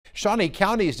Shawnee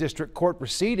County's district court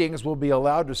proceedings will be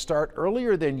allowed to start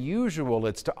earlier than usual.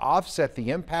 It's to offset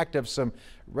the impact of some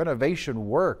renovation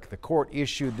work. The court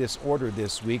issued this order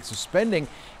this week, suspending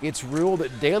its rule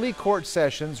that daily court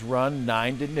sessions run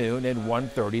 9 to noon and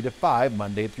 1:30 to 5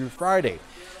 Monday through Friday.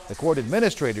 The court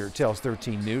administrator tells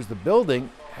 13 News the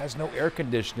building has no air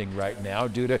conditioning right now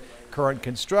due to current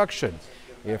construction.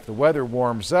 If the weather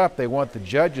warms up, they want the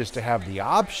judges to have the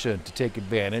option to take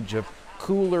advantage of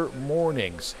cooler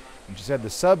mornings. And she said the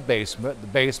sub-basement, the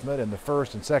basement, and the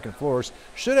first and second floors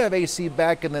should have AC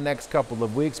back in the next couple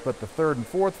of weeks, but the third and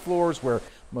fourth floors, where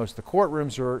most of the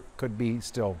courtrooms are, could be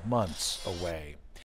still months away.